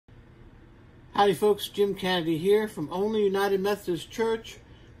Howdy folks, Jim Canody here from Onley United Methodist Church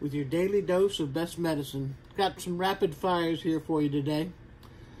with your daily dose of best medicine. Got some rapid fires here for you today.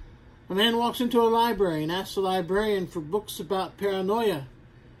 A man walks into a library and asks the librarian for books about paranoia,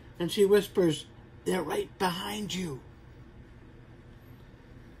 and she whispers, "They're right behind you."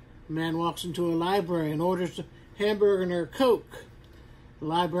 A man walks into a library and orders a hamburger and a Coke. The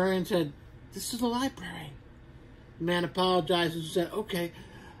librarian said, "This is a library." The man apologizes and said, "Okay,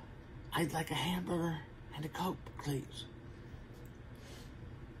 I'd like a hamburger and a Coke, please."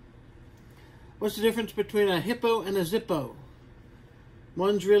 What's the difference between a hippo and a Zippo?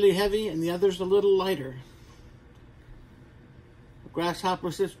 One's really heavy and the other's a little lighter. A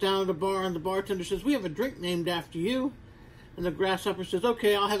grasshopper sits down at a bar and the bartender says, "We have a drink named after you." And the grasshopper says,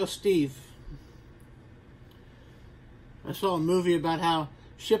 "Okay, I'll have a Steve." I saw a movie about how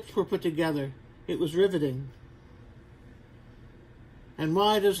ships were put together. It was riveting. And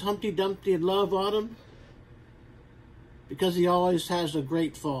why does Humpty Dumpty love autumn? Because he always has a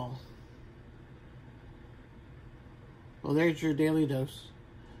great fall. Well, there's your daily dose.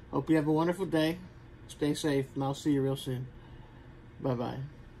 Hope you have a wonderful day. Stay safe, and I'll see you real soon. Bye-bye.